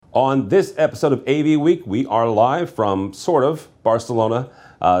On this episode of AV Week, we are live from sort of Barcelona,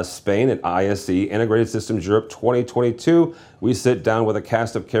 Spain at ISE, Integrated Systems Europe 2022. We sit down with a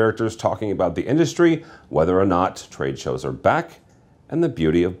cast of characters talking about the industry, whether or not trade shows are back, and the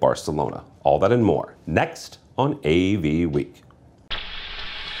beauty of Barcelona. All that and more, next on AV Week.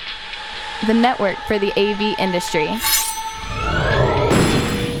 The network for the AV industry.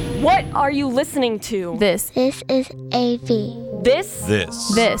 What are you listening to? This is AV. This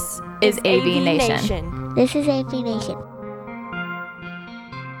is AV Nation. This is AV Nation.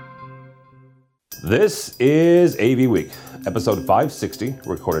 This is AV Week, episode 560,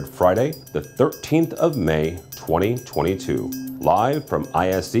 recorded Friday, the 13th of May, 2022, live from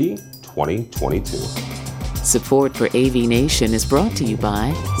ISE 2022. Support for AV Nation is brought to you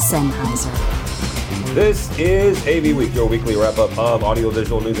by Sennheiser. This is AV Week, your weekly wrap-up of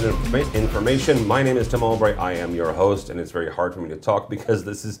audiovisual news and information. My name is Tim Albright. I am your host, and it's very hard for me to talk because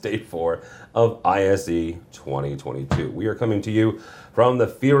this is day 4 of ISE 2022. We are coming to you from the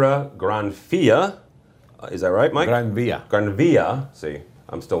Fira Gran Via. Is that right, Mike? Gran Via. Gran Via. See,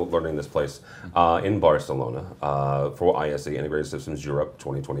 I'm still learning this place. In Barcelona for ISE, Integrated Systems Europe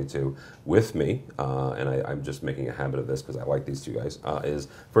 2022. With me, and I'm just making a habit of this because I like these two guys, is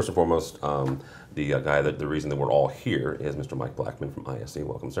first and foremost the reason that we're all here is Mr. Mike Blackman from ISE.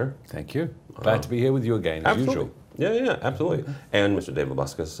 Welcome, sir. Thank you. Glad to be here with you again, as absolutely. usual. Yeah, absolutely. And Mr. David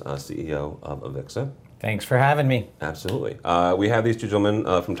Buskus, CEO of AVWeek. Thanks for having me. Absolutely. We have these two gentlemen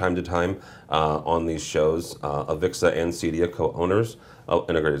from time to time on these shows, AVWeek and CEDIA, co-owners of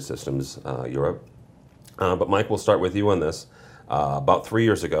Integrated Systems Europe. But Mike, we'll start with you on this. About 3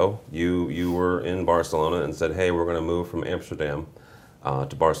 years ago, you were in Barcelona and said, hey, we're going to move from Amsterdam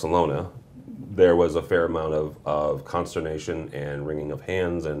to Barcelona. There was a fair amount of consternation and wringing of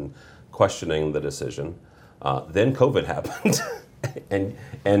hands and questioning the decision. Then COVID happened. And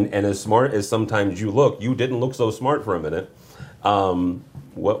as smart as sometimes you look, you didn't look so smart for a minute.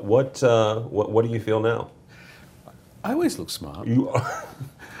 What do you feel now? I always look smart. You are.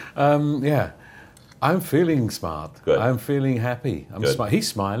 Yeah, I'm feeling smart. Good. I'm feeling happy. He's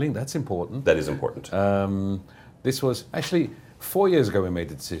smiling. That's important. That is important. This was actually 4 years ago we made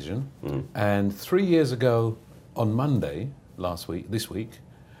the decision, and 3 years ago on Monday this week,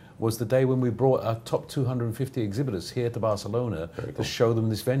 was the day when we brought our top 250 exhibitors here to Barcelona to show them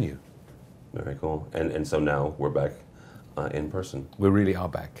this venue. Very cool. And so now we're back in person. We really are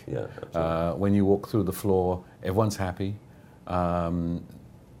back. Yeah, absolutely. When you walk through the floor, everyone's happy.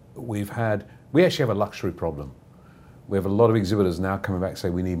 We actually have a luxury problem. We have a lot of exhibitors now coming back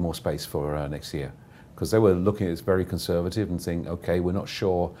saying we need more space for next year, because they were looking at it very conservative and saying, okay, we're not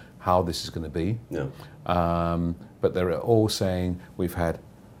sure how this is going to be. Yeah. But they're all saying we've had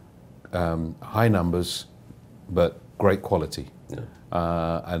high numbers, but great quality.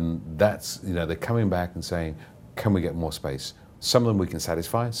 Yeah. And that's, they're coming back and saying, can we get more space? Some of them we can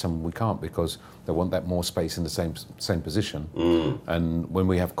satisfy, some we can't, because they want that more space in the same position. And when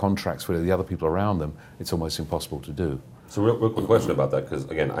we have contracts with the other people around them, it's almost impossible to do. So real quick question about that, because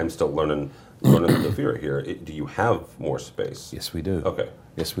again, I'm still learning the fear here. Do you have more space? Yes, we do. Okay.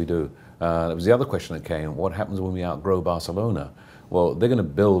 Yes, we do. That was the other question that came. What happens when we outgrow Barcelona? Well, they're going to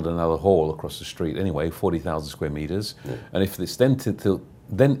build another hall across the street anyway, 40,000 square meters. Yeah. And if it's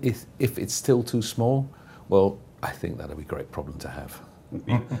if it's still too small, well, I think that'll be a great problem to have.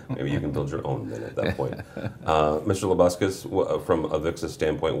 Maybe you can build your own then at that point. Mr. Labuskas, from AVWeek's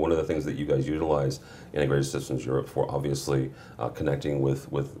standpoint, one of the things that you guys utilize Integrated Systems Europe for, obviously connecting with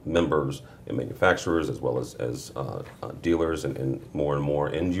members and manufacturers as well as dealers and more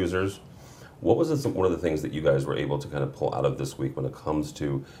end users. What was one of the things that you guys were able to kind of pull out of this week when it comes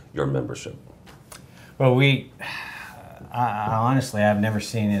to your membership? Well, honestly, I've never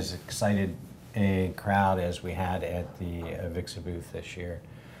seen as excited a crowd as we had at the AVWeek booth this year.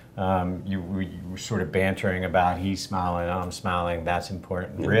 You were sort of bantering about he's smiling, I'm smiling, that's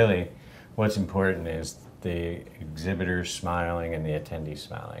important. Yeah. Really, what's important is the exhibitors smiling and the attendees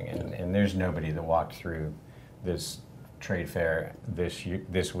smiling. And there's nobody that walked through this trade fair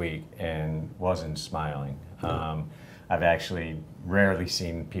this week and wasn't smiling. I've actually rarely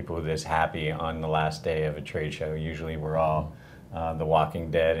seen people this happy on the last day of a trade show. Usually we're all The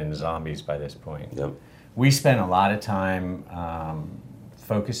Walking Dead and zombies by this point. Yep. We spent a lot of time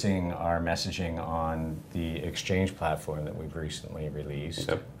focusing our messaging on the Exchange platform that we've recently released.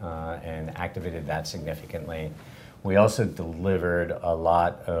 Yep. And activated that significantly. We also delivered a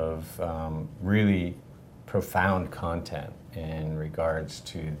lot of really profound content in regards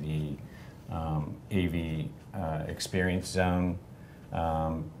to the AV experience zone,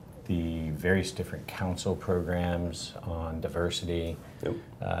 the various different council programs on diversity. Yep.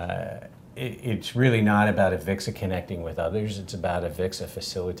 It's really not about AVWeek connecting with others, it's about AVWeek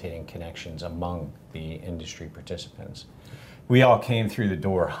facilitating connections among the industry participants. We all came through the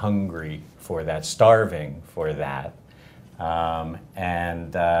door hungry for that, starving for that.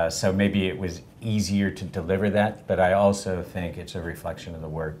 So maybe it was easier to deliver that, but I also think it's a reflection of the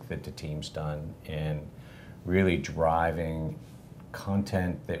work that the team's done in really driving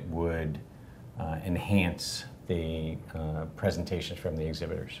content that would enhance the presentations from the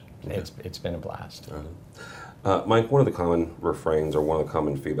exhibitors. Okay. It's been a blast. Mike, one of the common refrains or one of the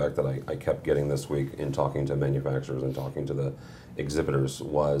common feedback that I kept getting this week in talking to manufacturers and talking to the exhibitors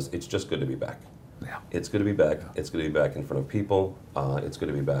was, it's just good to be back. Yeah. It's good to be back. It's good to be back in front of people. It's good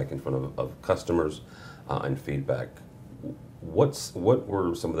to be back in front of customers and feedback. What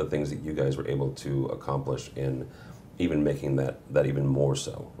were some of the things that you guys were able to accomplish in even making that even more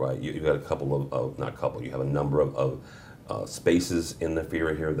so, right? You got a couple of not couple, you have a number of spaces in the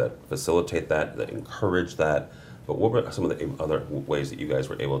theater here that facilitate that encourage that. But what were some of the other ways that you guys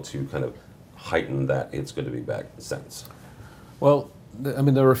were able to kind of heighten that it's good to be back sense? Well, I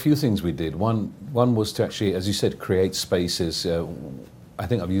mean, there were a few things we did. One was to actually, as you said, create spaces. I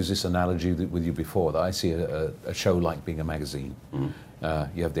think I've used this analogy with you before, that I see a show like being a magazine.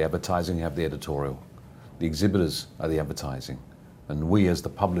 Mm-hmm. You have the advertising, you have the editorial. The exhibitors are the advertising, and we as the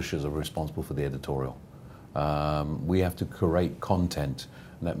publishers are responsible for the editorial. We have to curate content,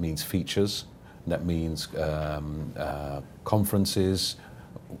 and that means features, that means conferences,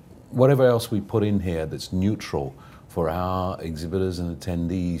 whatever else we put in here that's neutral for our exhibitors and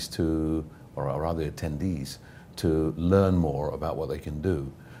attendees to learn more about what they can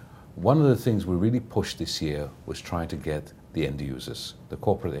do. One of the things we really pushed this year was trying to get the end users, the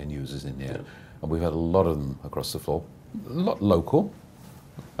corporate end users in here. Yeah. And we've had a lot of them across the floor, a lot local,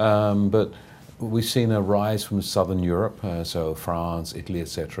 but we've seen a rise from Southern Europe, so France, Italy,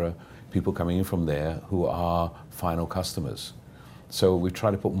 etc., people coming in from there who are final customers. So we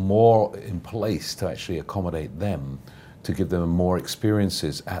try to put more in place to actually accommodate them, to give them more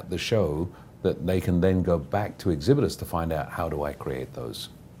experiences at the show that they can then go back to exhibitors to find out, how do I create those?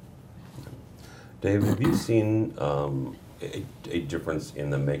 Dave, have you seen a difference in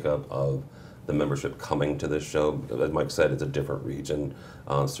the makeup of the membership coming to this show? As Mike said, it's a different region.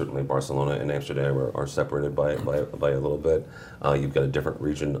 Certainly Barcelona and Amsterdam are separated by a little bit. You've got a different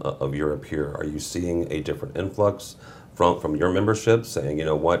region of Europe here. Are you seeing a different influx from your membership saying, you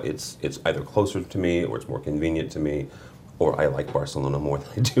know what, it's either closer to me or it's more convenient to me, or I like Barcelona more than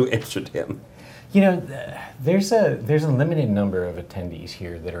I do Amsterdam? You know, there's a limited number of attendees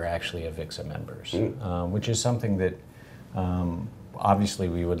here that are actually AVWeek members, which is something that obviously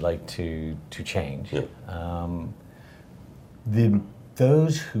we would like to change. Yeah.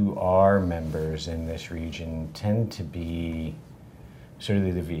 Those who are members in this region tend to be sort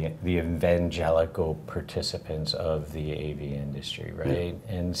of the evangelical participants of the AV industry, right?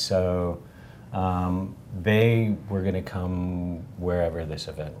 Yeah. And so they were going to come wherever this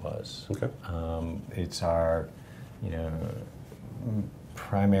event was. Okay. It's our,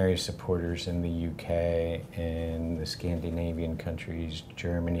 primary supporters in the UK, in the Scandinavian countries,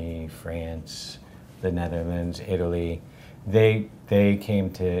 Germany, France, the Netherlands, Italy. They came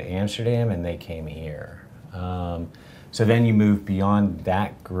to Amsterdam and they came here. So then you move beyond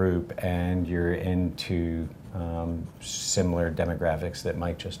that group and you're into similar demographics that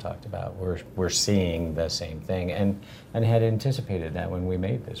Mike just talked about. We're seeing the same thing and had anticipated that when we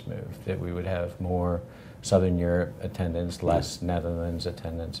made this move, that we would have more Southern Europe attendance, less Netherlands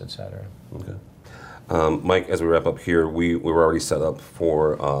attendance, et cetera. Okay. Mike, as we wrap up here, we were already set up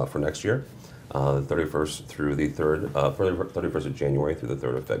for next year, the 31st through the 3rd, 31st of January through the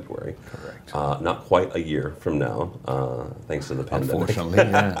 3rd of February. Correct. Not quite a year from now, thanks to the pandemic. Unfortunately,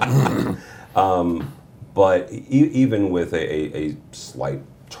 yeah. But even with a slight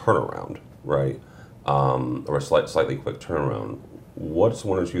turnaround, right, or a slightly quick turnaround, what's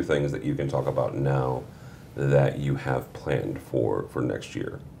one or two things that you can talk about now that you have planned for next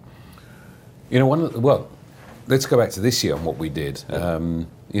year? Let's go back to this year and what we did.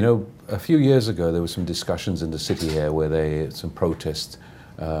 A few years ago there were some discussions in the city here where there some protests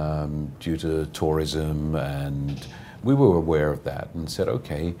due to tourism, and we were aware of that and said,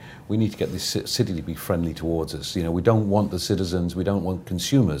 okay, we need to get this city to be friendly towards us. We don't want the citizens, we don't want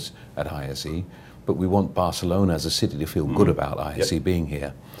consumers at ISE, but we want Barcelona as a city to feel good about ISE being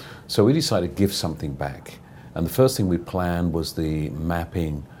here. So we decided to give something back. And the first thing we planned was the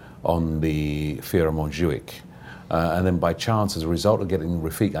mapping on the Fira Montjuic. And then by chance, as a result of getting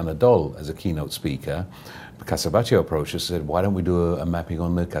Rafik Anadol as a keynote speaker, Casabatio approached us and said, why don't we do a mapping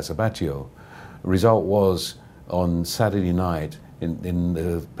on the Casabatio? The result was on Saturday night, in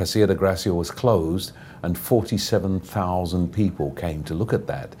the Paseo de Gracia was closed, and 47,000 people came to look at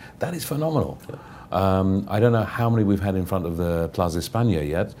that. That is phenomenal. I don't know how many we've had in front of the Plaza España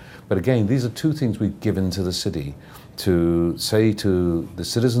yet, but again, these are two things we've given to the city to say to the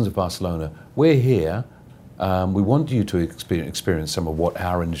citizens of Barcelona, we're here, we want you to experience some of what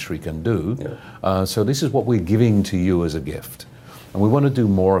our industry can do. So this is what we're giving to you as a gift. And we want to do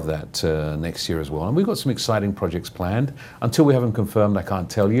more of that next year as well. And we've got some exciting projects planned. Until we have them confirmed, I can't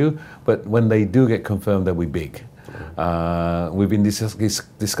tell you. But when they do get confirmed, they'll be big. We've been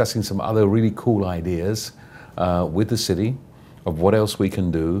discussing some other really cool ideas with the city of what else we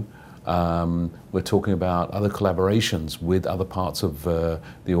can do. We're talking about other collaborations with other parts of the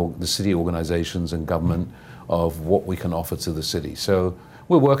city organizations and government of what we can offer to the city. So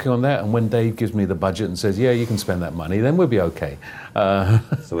we're working on that, and when Dave gives me the budget and says, yeah, you can spend that money, then we'll be okay.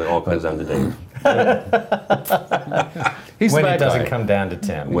 So it all comes down to Dave. He's when the it bad doesn't guy. come down to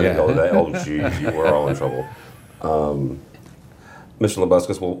Tim. When it goes that, oh geez, we're all in trouble. Mr.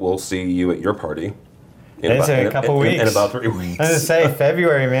 Labuscus, we'll see you at your party. It's in a couple weeks. In about 3 weeks. I was gonna say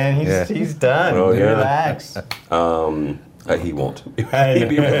February, man. He's done. Oh, yeah. Relax. He won't. He'll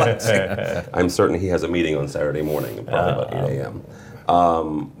be relaxing. I'm certain he has a meeting on Saturday morning, probably about 8 a.m.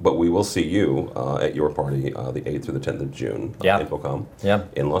 But we will see you at your party the 8th through the 10th of June in InfoComm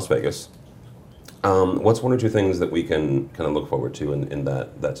in Las Vegas. What's one or two things that we can kind of look forward to in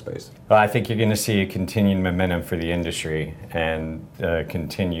that space? Well, I think you're going to see a continued momentum for the industry and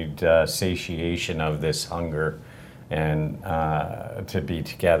continued satiation of this hunger and to be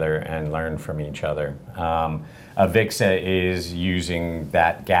together and learn from each other. AVWeek is using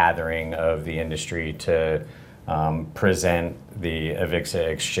that gathering of the industry to present the AVWeek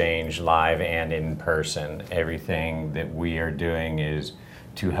exchange live and in person. Everything that we are doing is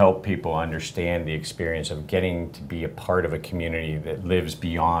to help people understand the experience of getting to be a part of a community that lives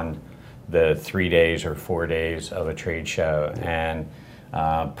beyond the 3 days or 4 days of a trade show, and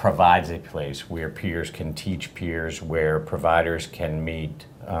provides a place where peers can teach peers, where providers can meet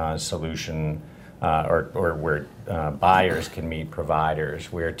or where buyers can meet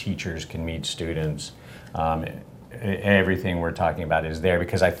providers, where teachers can meet students. Everything we're talking about is there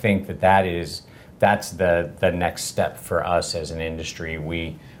because I think that's the next step for us as an industry.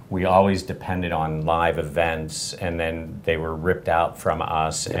 We always depended on live events, and then they were ripped out from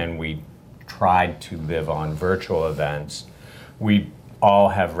us, and we tried to live on virtual events. We all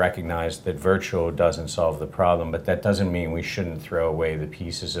have recognized that virtual doesn't solve the problem, but that doesn't mean we shouldn't throw away the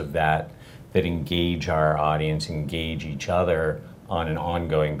pieces of that engage our audience, engage each other on an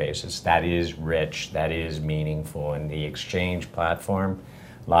ongoing basis. That is rich, that is meaningful, and the exchange platform,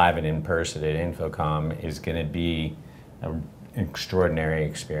 live and in person at InfoComm, is going to be an extraordinary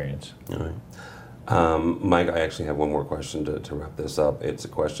experience. All right. Mike, I actually have one more question to wrap this up. It's a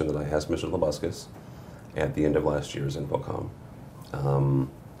question that I asked Mr. Labuscus at the end of last year's InfoComm.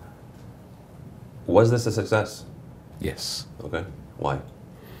 Was this a success? Yes. Okay. Why?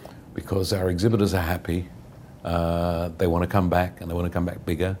 Because our exhibitors are happy. They want to come back, and they want to come back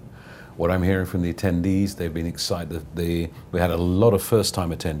bigger. What I'm hearing from the attendees, they've been excited. We had a lot of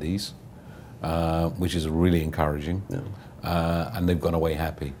first-time attendees, which is really encouraging. Yeah. And they've gone away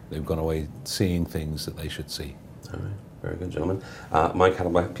happy. They've gone away seeing things that they should see. All right. Very good, gentlemen. Mike, how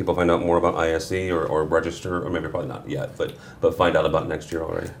do people find out more about ISE or register, or maybe probably not yet, but find out about next year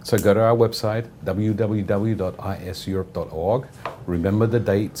already? So go to our website, www.iseurope.org. Remember the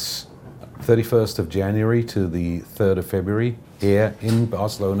dates, 31st of January to the 3rd of February, here in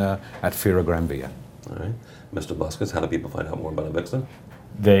Barcelona at Fira Gran Via. All right. Mr. Buscus, how do people find out more about AVWeek?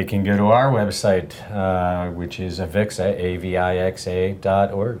 They can go to our website, which is avixa.org.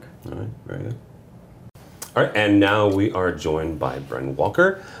 All right, very good. All right, and now we are joined by Bren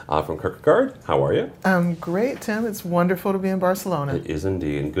Walker from Kierkegaard. How are you? I'm great, Tim. It's wonderful to be in Barcelona. It is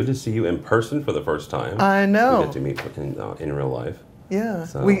indeed, and good to see you in person for the first time. I know. We get to meet in real life. Yeah,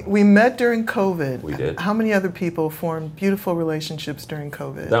 So- we met during COVID. We did. How many other people formed beautiful relationships during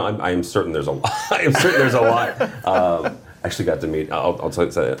COVID? No, I am certain there's a lot. I am certain there's a lot. Actually got to meet, I'll tell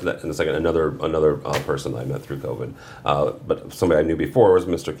you that in a second, another person I met through COVID. But somebody I knew before was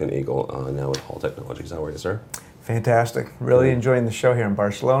Mr. Ken Eagle, now with Hall Technologies. How are you, sir? Fantastic. Really enjoying the show here in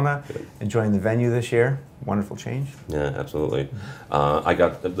Barcelona. Good. Enjoying the venue this year. Wonderful change. Yeah, absolutely. I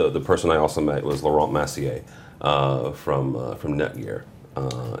got the person I also met was Laurent Massier from Netgear.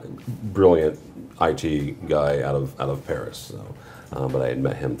 Brilliant IT guy out of Paris. So but I had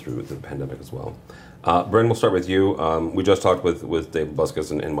met him through the pandemic as well. Bryn, we'll start with you. We just talked with Dave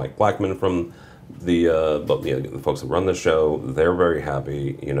Buskus and Mike Blackman from the folks that run the show. They're very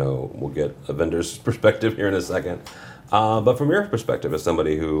happy. We'll get a vendor's perspective here in a second. But from your perspective, as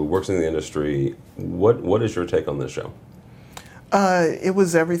somebody who works in the industry, what is your take on this show? It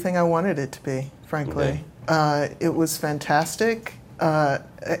was everything I wanted it to be, frankly. Okay. It was fantastic.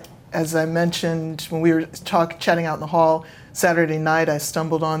 As I mentioned when we were chatting out in the hall Saturday night, I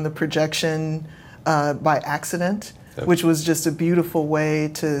stumbled on the projection by accident, which was just a beautiful way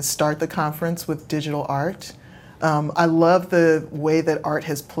to start the conference with digital art. I love the way that art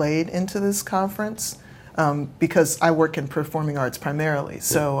has played into this conference because I work in performing arts primarily.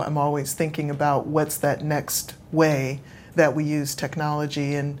 So I'm always thinking about what's that next way that we use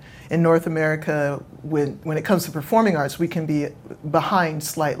technology. And in North America, when it comes to performing arts, we can be behind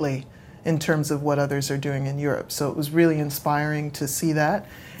slightly in terms of what others are doing in Europe. So it was really inspiring to see that.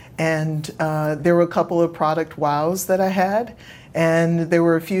 And there were a couple of product wows that I had, and there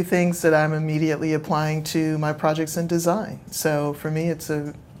were a few things that I'm immediately applying to my projects in design. So for me, it's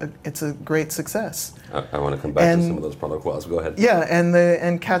a great success. I want to come back to some of those product wows. Go ahead. Yeah,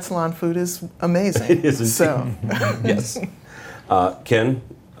 and Cat Salon food is amazing. It is indeed. Yes. Ken,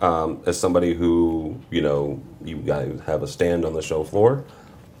 as somebody who, you guys have a stand on the show floor,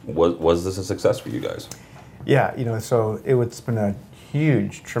 was this a success for you guys? Yeah, so it's been a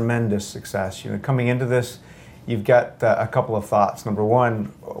huge, tremendous success. Coming into this, you've got a couple of thoughts. Number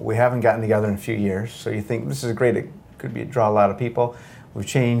one, we haven't gotten together in a few years, so you think this is great. It could draw a lot of people. We've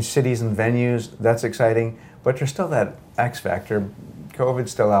changed cities and venues. That's exciting, but there's still that X factor.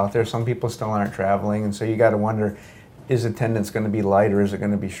 COVID's still out there. Some people still aren't traveling, and so you got to wonder, is attendance going to be light or is it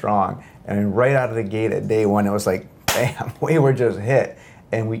going to be strong? And right out of the gate at day one, it was like, bam, we were just hit.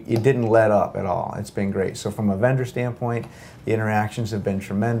 And it didn't let up at all. It's been great. So from a vendor standpoint, the interactions have been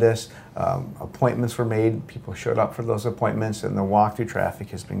tremendous. Appointments were made. People showed up for those appointments, and the walk-through traffic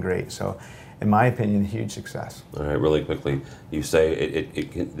has been great. So in my opinion, huge success. All right, really quickly, you say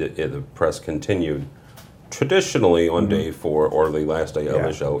the press continued. Traditionally on day 4 or the last day of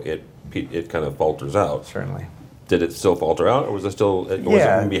the show, it kind of falters out. Certainly. Did it still falter out, or was it still? Was it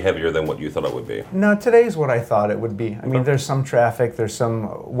going to be heavier than what you thought it would be? No, today's what I thought it would be. I mean, there's some traffic. There's some.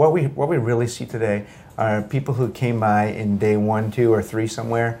 What we really see today are people who came by in day 1, 2, or 3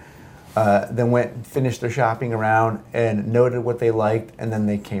 somewhere, then went and finished their shopping around and noted what they liked, and then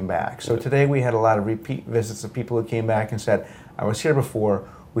they came back. So today we had a lot of repeat visits of people who came back and said, "I was here before.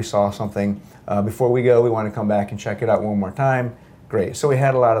 We saw something. Before we go, we want to come back and check it out one more time." Great. So we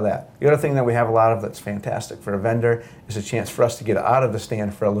had a lot of that. The other thing that we have a lot of that's fantastic for a vendor is a chance for us to get out of the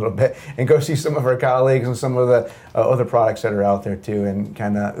stand for a little bit and go see some of our colleagues and some of the other products that are out there too, and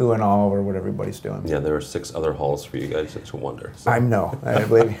kind of ooh and ah over what everybody's doing. Yeah, there are 6 other halls for you guys to wander. So. I know. I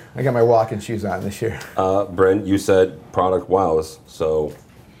believe me. I got my walking shoes on this year. Bryn, you said product wows. So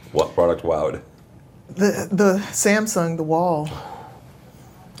what product wowed? The Samsung, the wall.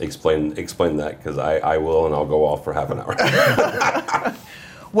 Explain that, because I will, and I'll go off for half an hour.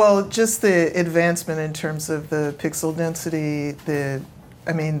 Well, just the advancement in terms of the pixel density,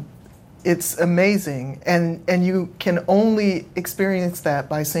 it's amazing, and you can only experience that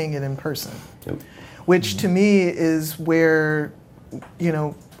by seeing it in person, which to me is where,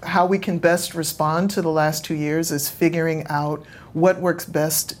 how we can best respond to the last 2 years is figuring out what works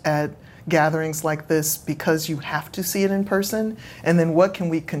best at gatherings like this because you have to see it in person, and then what can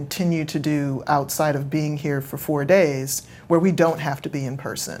we continue to do outside of being here for 4 days where we don't have to be in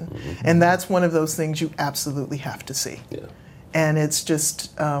person. And that's one of those things you absolutely have to see. And it's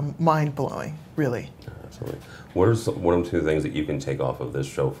just mind-blowing, really. Absolutely. What are one or 2 things that you can take off of this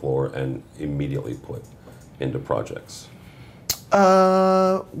show floor and immediately put into projects?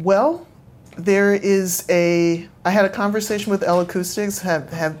 Well, I had a conversation with L Acoustics,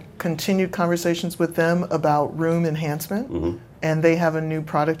 have continued conversations with them about room enhancement, and they have a new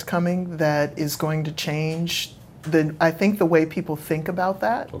product coming that is going to change I think the way people think about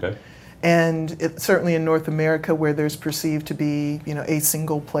that. Okay. And certainly in North America, where there's perceived to be, a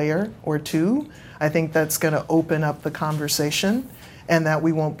single player or 2, I think that's going to open up the conversation, and that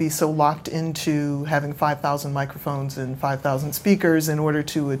we won't be so locked into having 5,000 microphones and 5,000 speakers in order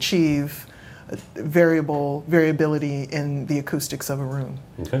to achieve variability in the acoustics of a room.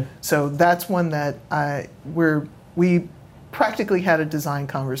 Okay. So that's one that we practically had a design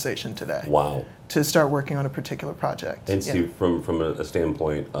conversation today. Wow. To start working on a particular project. And see, from a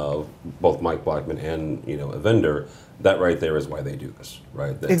standpoint of both Mike Blackman and a vendor, that right there is why they do this,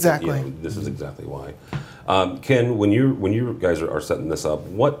 right? Exactly. This is exactly why. Ken, when you guys are setting this up,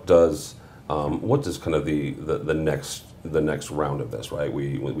 what does kind of the next the next round of this, right?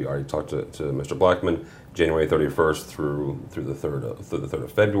 We already talked to Mr. Blackman, January 31st through the 3rd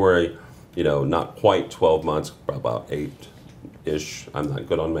of February. You know, not quite 12 months, but about 8-ish. I'm not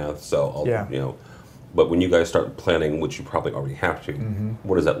good on math, so I'll, you know. But when you guys start planning, which you probably already have to,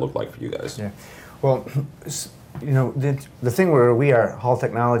 what does that look like for you guys? Yeah, well, you know, the thing where we are Hall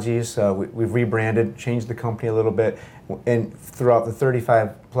Technologies, we've rebranded, changed the company a little bit, and throughout the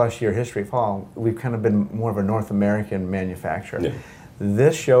 35-plus year history of Hall, we've kind of been more of a North American manufacturer. Yeah.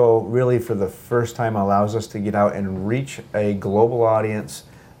 This show really, for the first time, allows us to get out and reach a global audience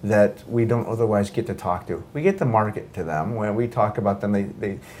that we don't otherwise get to talk to. We get to market to them. When we talk about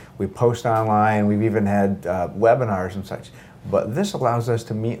them, we post online, we've even had webinars and such. But this allows us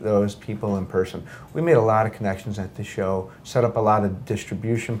to meet those people in person. We made a lot of connections at the show, set up a lot of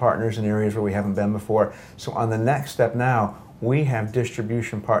distribution partners in areas where we haven't been before. So on the next step now, we have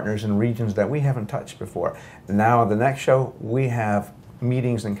distribution partners in regions that we haven't touched before. Now the next show, we have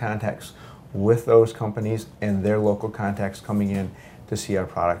meetings and contacts with those companies and their local contacts coming in to see our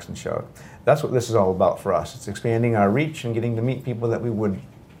products and show. That's what this is all about for us. It's expanding our reach and getting to meet people that we would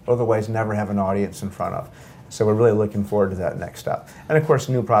otherwise never have an audience in front of. So we're really looking forward to that next step. And of course,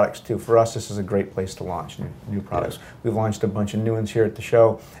 new products too. For us, this is a great place to launch new products. Yeah. We've launched a bunch of new ones here at the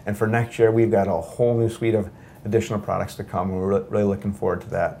show, and for next year, we've got a whole new suite of additional products to come. We're really looking forward to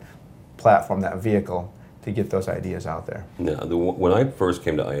that platform, that vehicle, to get those ideas out there. Yeah, when I first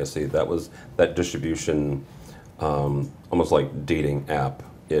came to ISE, that was that distribution, almost like dating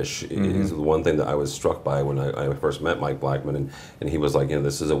app-ish, is the one thing that I was struck by when I first met Mike Blackman, and he was like, you know,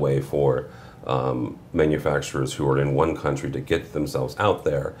 this is a way for manufacturers who are in one country to get themselves out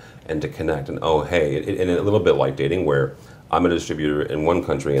there and to connect. And oh, hey, and a little bit like dating, where I'm a distributor in one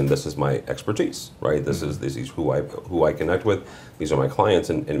country and this is my expertise, right? This is who I connect with. These are my clients,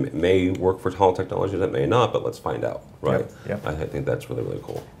 and it may work for Hall Technologies, it may not, but let's find out, right? Yep. I think that's really, really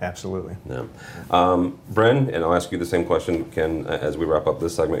cool. Absolutely. Yeah. Bren, and I'll ask you the same question, Ken, as we wrap up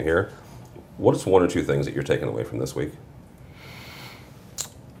this segment here. What's one or two things that you're taking away from this week?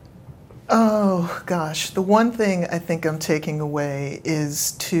 Oh gosh, the one thing I think I'm taking away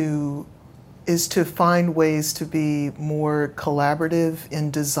is to find ways to be more collaborative in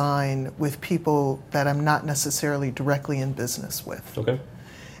design with people that I'm not necessarily directly in business with. Okay.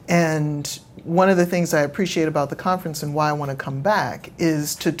 And one of the things I appreciate about the conference and why I want to come back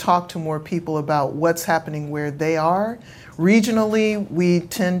is to talk to more people about what's happening where they are. Regionally, we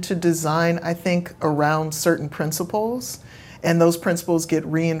tend to design, I think, around certain principles, and those principles get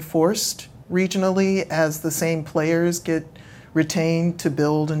reinforced regionally as the same players get retained to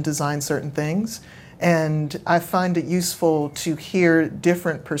build and design certain things. And I find it useful to hear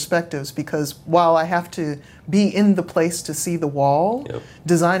different perspectives, because while I have to be in the place to see the wall,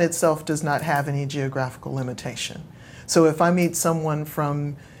 design itself does not have any geographical limitation. So if I meet someone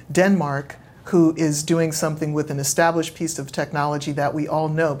from Denmark who is doing something with an established piece of technology that we all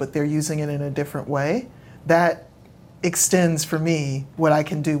know, but they're using it in a different way, that extends for me what I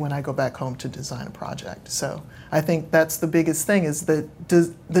can do when I go back home to design a project. So I think that's the biggest thing, is that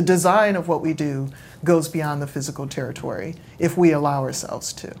the design of what we do goes beyond the physical territory if we allow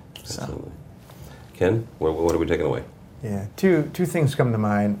ourselves to. So. Absolutely. Ken, what are we taking away? Yeah, two things come to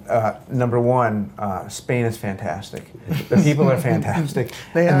mind. Number one, Spain is fantastic. The people are fantastic,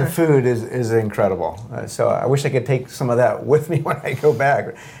 and the food is incredible. So I wish I could take some of that with me when I go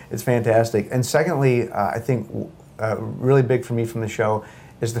back. It's fantastic. And secondly, I think really big for me from the show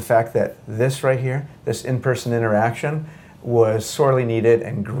is the fact that this right here, this in-person interaction, was sorely needed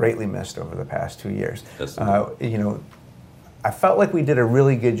and greatly missed over the past 2 years. You know, I felt like we did a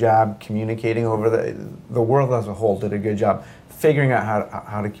really good job communicating over the world as a whole did a good job figuring out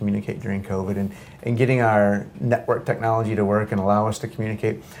how to communicate during COVID and getting our network technology to work and allow us to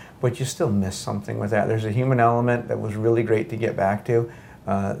communicate, but you still miss something with that. There's a human element that was really great to get back to,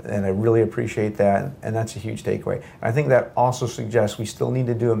 and I really appreciate that, and that's a huge takeaway. I think that also suggests we still need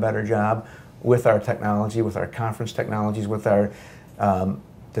to do a better job with our technology, with our conference technologies, with our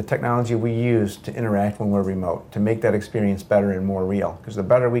the technology we use to interact when we're remote, to make that experience better and more real. Because the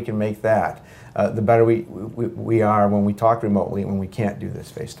better we can make that, the better we are when we talk remotely, when we can't do this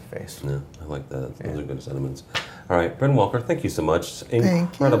face-to-face. Yeah, I like that. Those are good sentiments. All right, Bren Walker, thank you so much.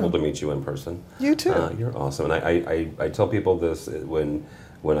 Incredible to meet you in person. You too. You're awesome. And I tell people this when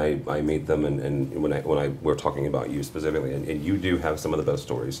I meet them and when we're talking about you specifically, and you do have some of the best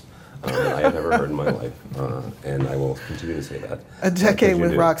stories than I have ever heard in my life, and I will continue to say that. A decade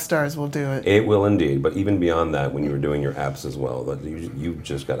with rock stars will do it. It will indeed, but even beyond that, when you were doing your apps as well, that you've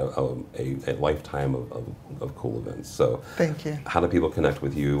just got a lifetime of cool events. So thank you. How do people connect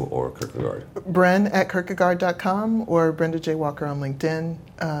with you or Kierkegaard? Bren at Kierkegaard.com or Brenda J. Walker on LinkedIn.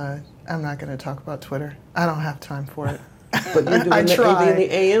 I'm not going to talk about Twitter. I don't have time for it. But you're doing the AV and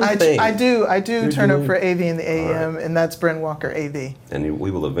the AM thing. I do turn up for AV and the AM, and that's Bren Walker AV. And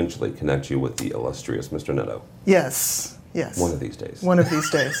we will eventually connect you with the illustrious Mr. Netto. Yes. One of these days. One of these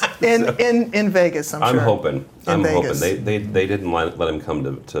days. In Vegas, I'm sure. I'm hoping. Vegas. They didn't let him come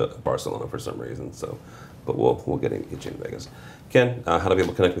to Barcelona for some reason. So, but we'll get you in Vegas. Ken, how do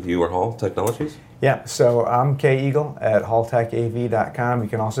people connect with you or Hall Technologies? Yeah, so I'm Kay Eagle at halltechav.com. You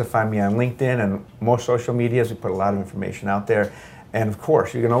can also find me on LinkedIn and most social medias. We put a lot of information out there. And of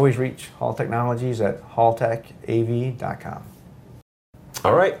course, you can always reach Hall Technologies at halltechav.com.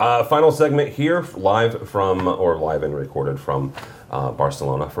 All right, final segment here, live and recorded from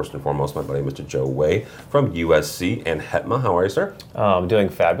Barcelona. First and foremost, my buddy, Mr. Joe Way from USC and HETMA. How are you, sir? I'm doing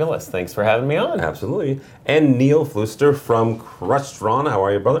fabulous. Thanks for having me on. Absolutely. And Neil Fluster from Crestron. How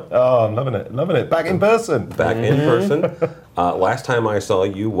are you, brother? Oh, I'm loving it. Back in person. Back in person. Last time I saw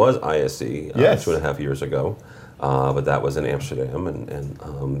you was ISE, yes. 2.5 years ago, but that was in Amsterdam,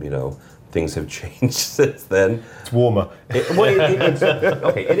 and you know, things have changed since then. It's warmer.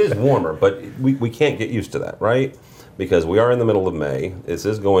 It is warmer, but we can't get used to that, right? Because we are in the middle of May. This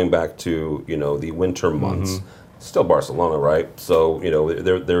is going back to, you know, the winter months. Mm-hmm. Still Barcelona, right? So, you know,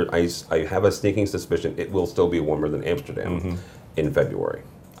 I have a sneaking suspicion it will still be warmer than Amsterdam in February.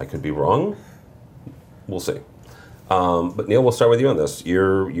 I could be wrong. We'll see. But Neil, we'll start with you on this.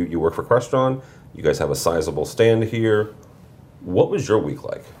 You work for Crestron. You guys have a sizable stand here. What was your week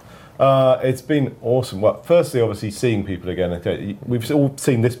like? It's been awesome. Well, firstly, obviously, seeing people again. Okay, we've all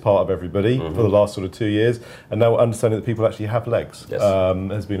seen this part of everybody for the last sort of 2 years, and now understanding that people actually have legs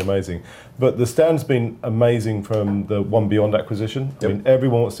has been amazing. But the stand's been amazing from the One Beyond acquisition. I mean,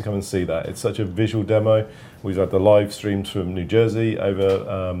 everyone wants to come and see that. It's such a visual demo. We've had the live streams from New Jersey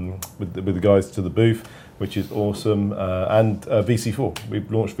over with the guys to the booth, which is awesome, and VC4.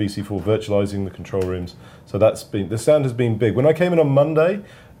 We've launched VC4, virtualizing the control rooms. So the stand has been big. When I came in on Monday,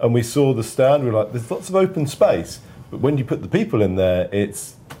 and we saw the stand, we were like, there's lots of open space. But when you put the people in there,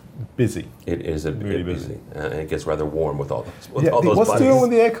 it's busy. It is really busy. And it gets rather warm with all those What's buddies. going on with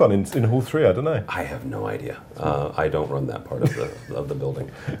the aircon in Hall 3? I don't know. I have no idea. I don't run that part of the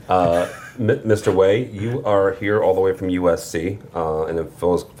building. Mr. Way, you are here all the way from USC. And if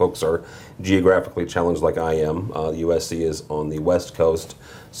folks are geographically challenged like I am, USC is on the West Coast.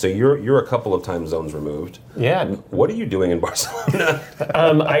 So you're a couple of time zones removed. Yeah. What are you doing in Barcelona?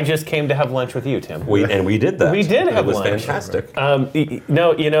 I just came to have lunch with you, Tim. We did that. We did have lunch. It was fantastic.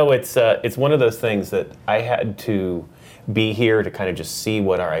 No, you know, it's one of those things that I had to be here to kind of just see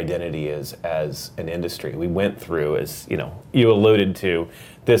what our identity is as an industry. We went through, as you know, you alluded to,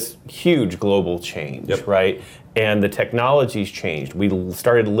 this huge global change, right? And the technology's changed. We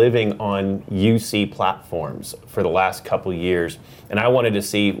started living on UC platforms for the last couple years, and I wanted to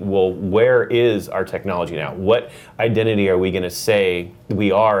see, well, where is our technology now? What identity are we going to say we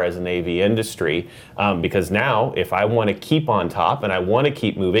are as an AV industry? Because now, if I want to keep on top and I want to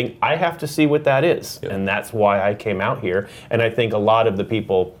keep moving, I have to see what that is. And that's why I came out here. And I think a lot of the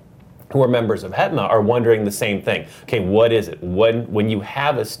people who are members of HETMA are wondering the same thing. Okay, what is it? When you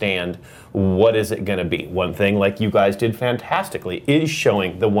have a stand, what is it going to be? One thing, like you guys did fantastically, is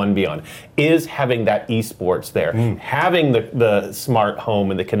showing the One Beyond, is having that esports there, having the smart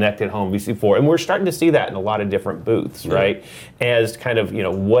home and the connected home VC4, and we're starting to see that in a lot of different booths, right? As kind of, you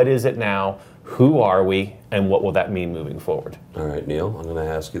know, what is it now? Who are we, and what will that mean moving forward? All right, Neil, I'm going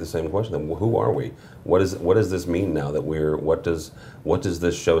to ask you the same question. Then, who are we? What does this mean now that we're? What does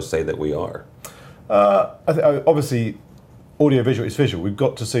this show say that we are? Obviously, audio-visual is visual. We've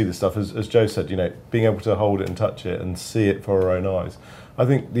got to see this stuff, as Joe said. You know, being able to hold it and touch it and see it for our own eyes. I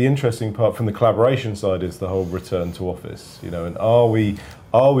think the interesting part from the collaboration side is the whole return to office. You know, and are we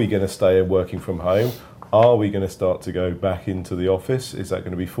going to stay working from home? Are we going to start to go back into the office? Is that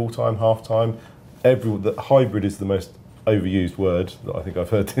going to be full-time, half-time? Hybrid is the most overused word that I think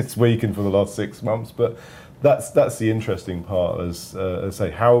I've heard this week and for the last 6 months. But that's the interesting part. As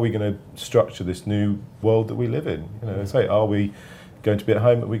say, how are we going to structure this new world that we live in? You know, say, are we going to be at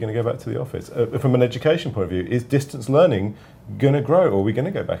home? Are we going to go back to the office? From an education point of view, is distance learning going to grow, or are we going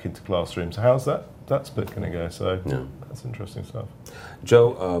to go back into classrooms? How's that split going to go? So that's interesting stuff.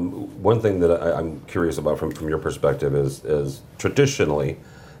 Joe, one thing that I'm curious about from your perspective is traditionally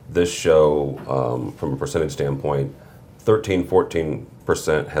this show, from a percentage standpoint, 13-14%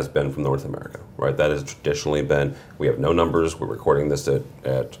 percent has been from North America, right? That has traditionally been, we have no numbers, we're recording this at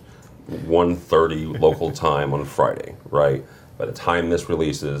 1:30 local time on Friday, right? By the time this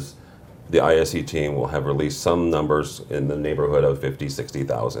releases, the ISE team will have released some numbers in the neighborhood of 50,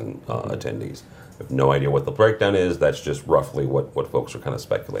 60,000 attendees. I have no idea what the breakdown is, that's just roughly what folks are kind of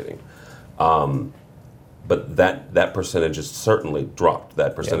speculating. But that percentage has certainly dropped,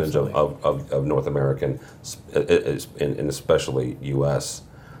 that percentage of North American, and especially US.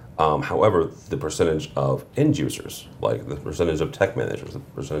 However, the percentage of end users, like the percentage of tech managers, the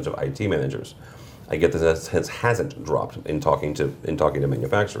percentage of IT managers, I get that sense hasn't dropped in talking to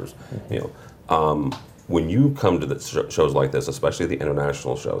manufacturers. When you come to the shows like this, especially the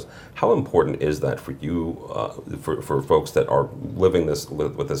international shows, how important is that for you, for folks that are living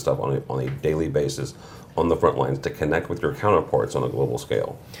with this stuff on a daily basis, on the front lines, to connect with your counterparts on a global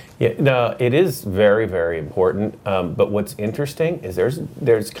scale? Yeah, no, it is very, very important. But what's interesting is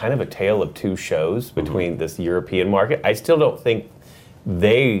there's kind of a tale of two shows between this European market. I still don't think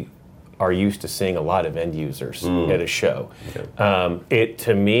they are used to seeing a lot of end users at a show. Okay. It,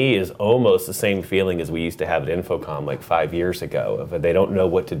 to me, is almost the same feeling as we used to have at Infocom like 5 years ago. Of they don't know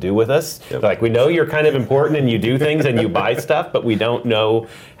what to do with us. Yep. Like, we know you're kind of important and you do things and you buy stuff, but we don't know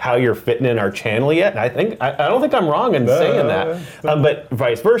how you're fitting in our channel yet. And I don't think I'm wrong in saying that. But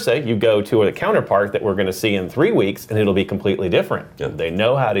vice versa, you go to a counterpart that we're going to see in 3 weeks and it'll be completely different. Yep. They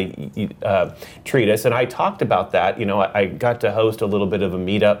know how to treat us. And I talked about that. I got to host a little bit of a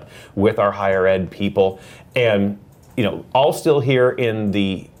meetup with our higher ed people, and all still here in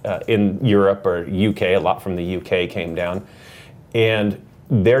Europe or UK. A lot from the UK came down, and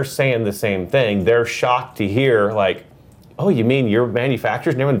they're saying the same thing. They're shocked to hear, like, oh, you mean your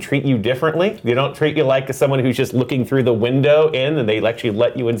manufacturers never treat you differently? They don't treat you like someone who's just looking through the window in, and they actually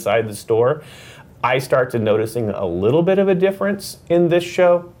let you inside the store. I start to noticing a little bit of a difference in this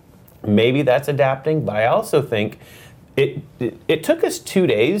show. Maybe that's adapting, but I also think it took us 2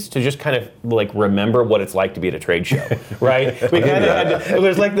 days to just kind of like remember what it's like to be at a trade show, right? We kind of had to,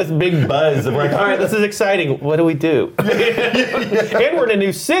 there's like this big buzz of like, all right, this is exciting. What do we do? And we're in a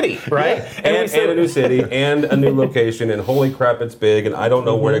new city, right? And a new city and a new location, and holy crap, it's big, and I don't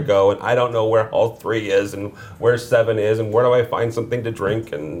know where to go, and I don't know where Hall 3 is, and where 7 is, and where do I find something to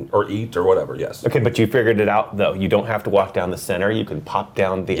drink or eat or whatever. Yes. Okay, but you figured it out though. You don't have to walk down the center. You can pop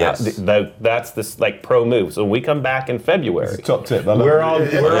down that's this like pro move. So when we come back in February, top tip. We're all going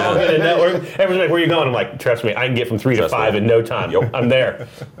to know. Everyone's like, where are you going? I'm like, trust me, I can get from 3 to 5 in no time. Yep. I'm there.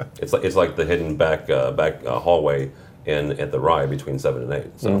 It's like the hidden back hallway at the Rye between 7 and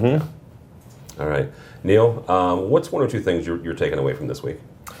 8. So, yeah. All right, Neil, what's 1 or 2 things you're taking away from this week?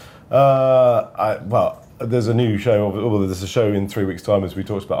 There's a new show. Well, there's a show in 3 weeks' time, as we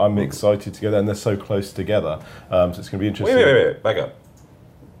talked about. I'm excited to go there, and they're so close together. So it's going to be interesting. Wait, back up.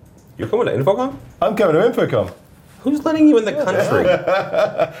 You're coming to Infocom? I'm coming to Infocom. Who's letting you in the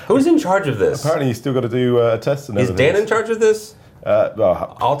country? Who's in charge of this? Apparently, you still got to do a test and everything. Is Dan in charge of this?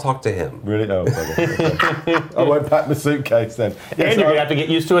 Well, I'll talk to him. Really? Oh, okay. I won't pack my suitcase then. And you're going to have to get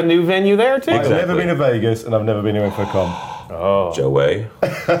used to a new venue there, too. I've never been to Vegas, and I've never been to Infocom. Oh. Joey,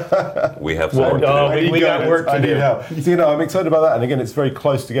 we have some work to do. We got work to do. So, I'm excited about that, and again, it's very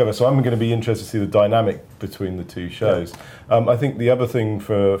close together, so I'm going to be interested to see the dynamic between the two shows. I think the other thing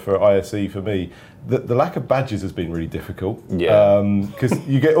for ISE, for me, the lack of badges has been really difficult. Yeah. Because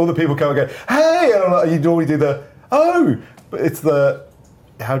you get all the people come and go, hey, and I'm like, you normally do but it's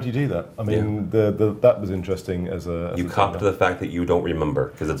how do you do that? I mean, that was interesting as a... You copped to the fact that you don't remember,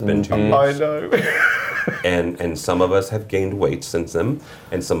 because it's been 2 years. I know. and some of us have gained weight since then,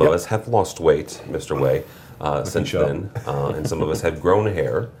 and some of us have lost weight, Mr. Way, since then, and some of us have grown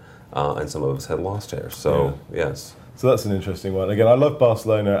hair, and some of us had lost hair. So, yes. So that's an interesting one. Again, I love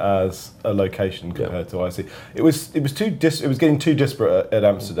Barcelona as a location compared to ISE. It was getting too disparate at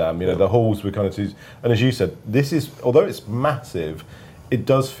Amsterdam. The halls were kind of too. And as you said, this is, although it's massive, it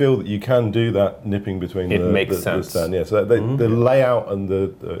does feel that you can do that nipping between the stand. Yeah, so the layout and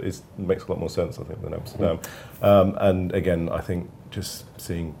it makes a lot more sense, I think, than Amsterdam. And again, I think just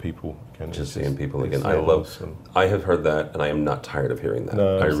seeing people again. I have heard that, and I am not tired of hearing that.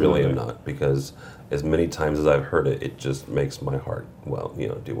 No, I really am not, because as many times as I've heard it, it just makes my heart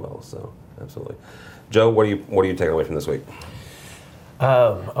do well. So absolutely. Joe, what are you taking away from this week?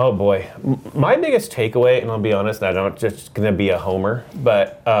 Oh boy, my biggest takeaway, and I'll be honest, I'm just going to be a homer,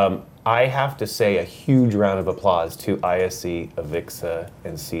 but I have to say a huge round of applause to ISE, AVWeek,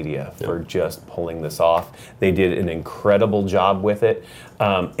 and CEDIA for just pulling this off. They did an incredible job with it.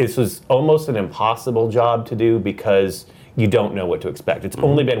 This was almost an impossible job to do because you don't know what to expect. It's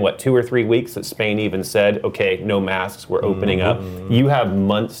only been, what, 2 or 3 weeks that Spain even said, okay, no masks, we're opening up. You have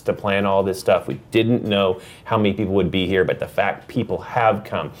months to plan all this stuff. We didn't know how many people would be here, but the fact people have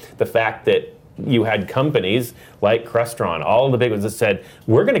come, the fact that you had companies like Crestron, all the big ones that said,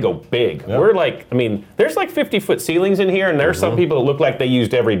 we're going to go big. Yep. We're like, I mean, there's like 50-foot ceilings in here, and there's some people that look like they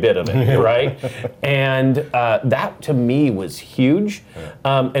used every bit of it, right? And that, to me, was huge.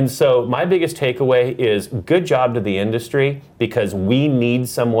 And so my biggest takeaway is good job to the industry, because we need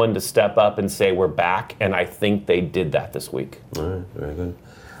someone to step up and say we're back, and I think they did that this week. All right, very good.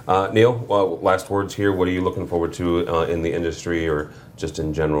 Neil, last words here. What are you looking forward to in the industry or just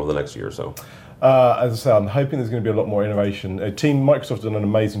in general the next year or so? As I say, I'm hoping there's going to be a lot more innovation. Microsoft has done an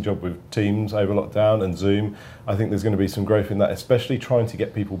amazing job with Teams over lockdown and Zoom. I think there's going to be some growth in that, especially trying to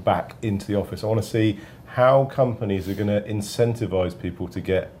get people back into the office. I want to see how companies are going to incentivize people to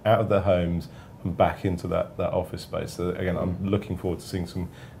get out of their homes and back into that office space. So again, I'm looking forward to seeing some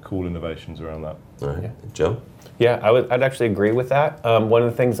cool innovations around that. All right, Joe? Yeah, I'd actually agree with that. One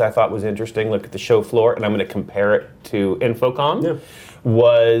of the things I thought was interesting, look at the show floor, and I'm going to compare it to Infocom,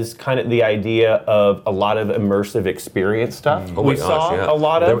 was kind of the idea of a lot of immersive experience stuff. Oh we my gosh, saw yeah. a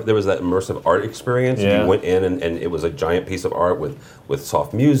lot of. There was that immersive art experience. You went in and it was a giant piece of art with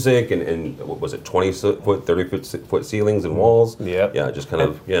soft music and what was it, 20-foot, 30-foot ceilings and walls? Yeah. Yeah, just kind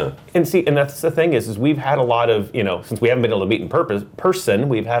of, And see, and that's the thing is we've had a lot of, since we haven't been able to meet in person,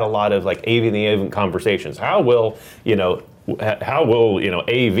 we've had a lot of like AV and the event conversations. How will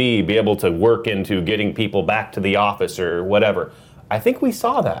AV be able to work into getting people back to the office or whatever? I think we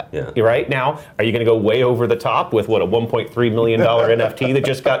saw that. Right now, are you going to go way over the top with what, a $1.3 million NFT that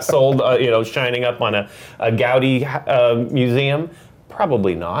just got sold? Shining up on a Gaudi museum.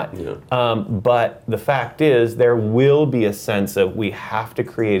 Probably not. But the fact is, there will be a sense of we have to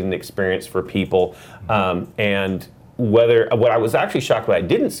create an experience for people, and what I was actually shocked about I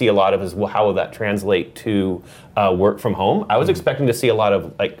didn't see a lot of is how will that translate to work from home. I was expecting to see a lot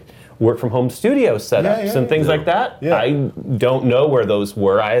of like work from home studio setups and things like that. I don't know where those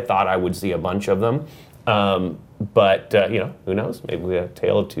were. I thought I would see a bunch of them. But who knows? Maybe we have a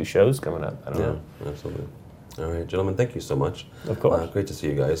tale of two shows coming up. I don't know. Absolutely. All right, gentlemen, thank you so much. Of course. Great to see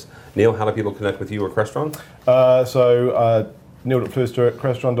you guys. Neil, how do people connect with you or Crestron?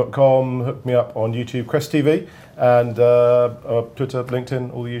 Neil.Fluister@Crestron.com. Hook me up on YouTube, Crest TV, and Twitter,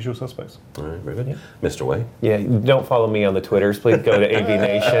 LinkedIn, all the usual suspects. All right, very good. Mr. Way? Yeah, don't follow me on the Twitters. Please go to AV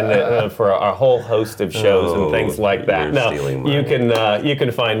Nation for a whole host of shows and things like that. No, you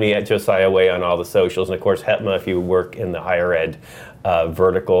can find me at Josiah Way on all the socials, and of course HETMA if you work in the higher ed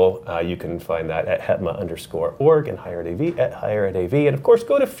vertical. You can find that at hetma_org and HigherEdAV at HigherEdAV. And of course,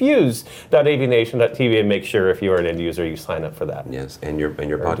 go to fuse.avnation.tv and make sure if you are an end user, you sign up for that. Yes, and your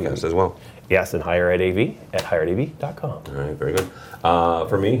podcast as well. Yes, and HigherEdAV at higheredav.com. All right, very good.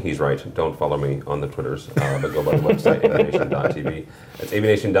 For me, he's right. Don't follow me on the Twitters, but go by the website, avnation.tv. That's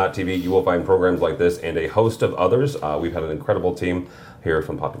avnation.tv. You will find programs like this and a host of others. We've had an incredible team here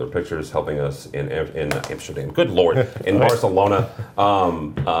from Popular Pictures helping us in Amsterdam. Good Lord, in Barcelona,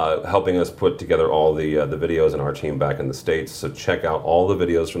 helping us put together all the videos, and our team back in the States. So check out all the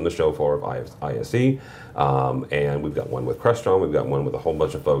videos from the show floor of ISE. And we've got one with Crestron, we've got one with a whole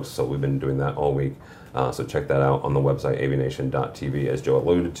bunch of folks, so we've been doing that all week. So check that out on the website, avnation.tv, as Joe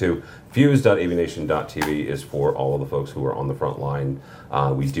alluded to. Fuse.avnation.tv is for all of the folks who are on the front line.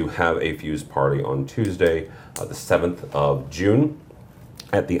 We do have a Fuse party on Tuesday, the 7th of June,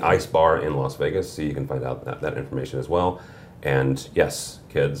 at the ISE bar in Las Vegas, so you can find out that information as well. And yes,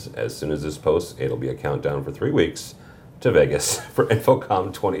 kids, as soon as this posts, it'll be a countdown for 3 weeks to Vegas for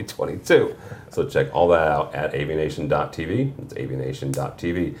Infocom 2022. So check all that out at avnation.tv. It's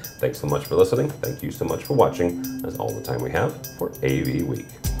avnation.tv. Thanks so much for listening. Thank you so much for watching. That's all the time we have for AV Week.